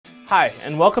Hi,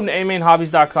 and welcome to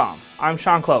AMainHobbies.com. I'm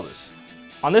Sean Clovis.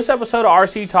 On this episode of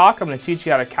RC Talk, I'm going to teach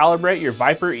you how to calibrate your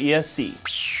Viper ESC.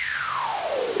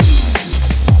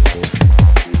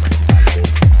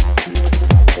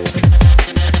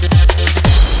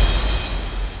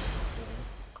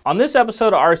 On this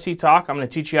episode of RC Talk, I'm going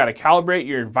to teach you how to calibrate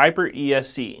your Viper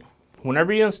ESC.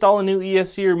 Whenever you install a new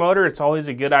ESC or motor, it's always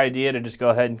a good idea to just go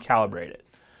ahead and calibrate it.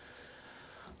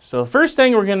 So the first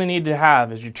thing we're going to need to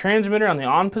have is your transmitter on the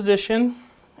on position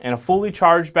and a fully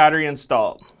charged battery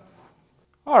installed.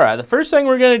 Alright, the first thing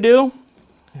we're going to do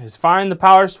is find the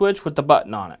power switch with the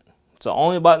button on it. It's the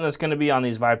only button that's going to be on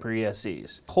these Viper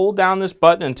ESCs. Hold down this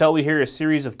button until we hear a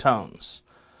series of tones.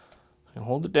 And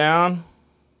hold it down.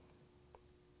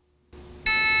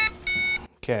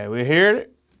 Okay, we hear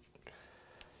it.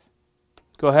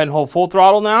 Go ahead and hold full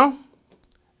throttle now.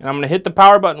 And I'm going to hit the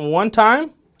power button one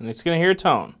time and it's going to hear a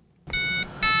tone.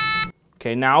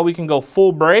 Okay, now we can go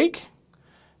full brake.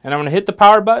 And I'm going to hit the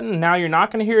power button. Now you're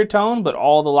not going to hear a tone, but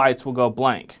all the lights will go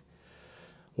blank.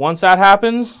 Once that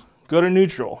happens, go to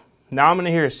neutral. Now I'm going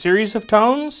to hear a series of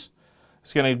tones.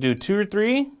 It's going to do 2 or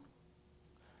 3.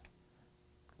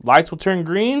 Lights will turn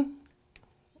green.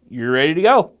 You're ready to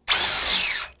go.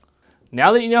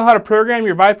 Now that you know how to program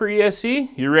your Viper ESC,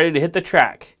 you're ready to hit the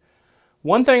track.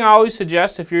 One thing I always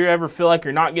suggest if you ever feel like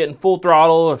you're not getting full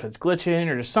throttle, or if it's glitching,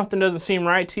 or just something doesn't seem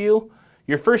right to you,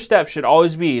 your first step should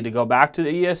always be to go back to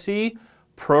the ESC,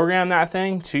 program that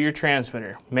thing to your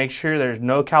transmitter. Make sure there's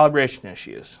no calibration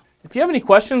issues. If you have any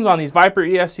questions on these Viper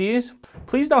ESCs,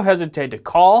 please don't hesitate to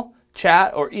call,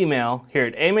 chat, or email here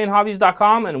at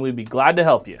AMainHobbies.com and we'd be glad to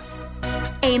help you.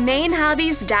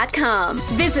 AMainHobbies.com.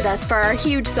 Visit us for our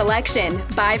huge selection.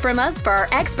 Buy from us for our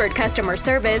expert customer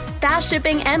service, fast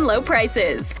shipping, and low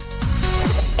prices.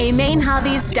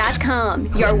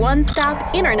 AMainHobbies.com, your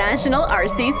one-stop international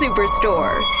RC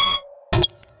superstore.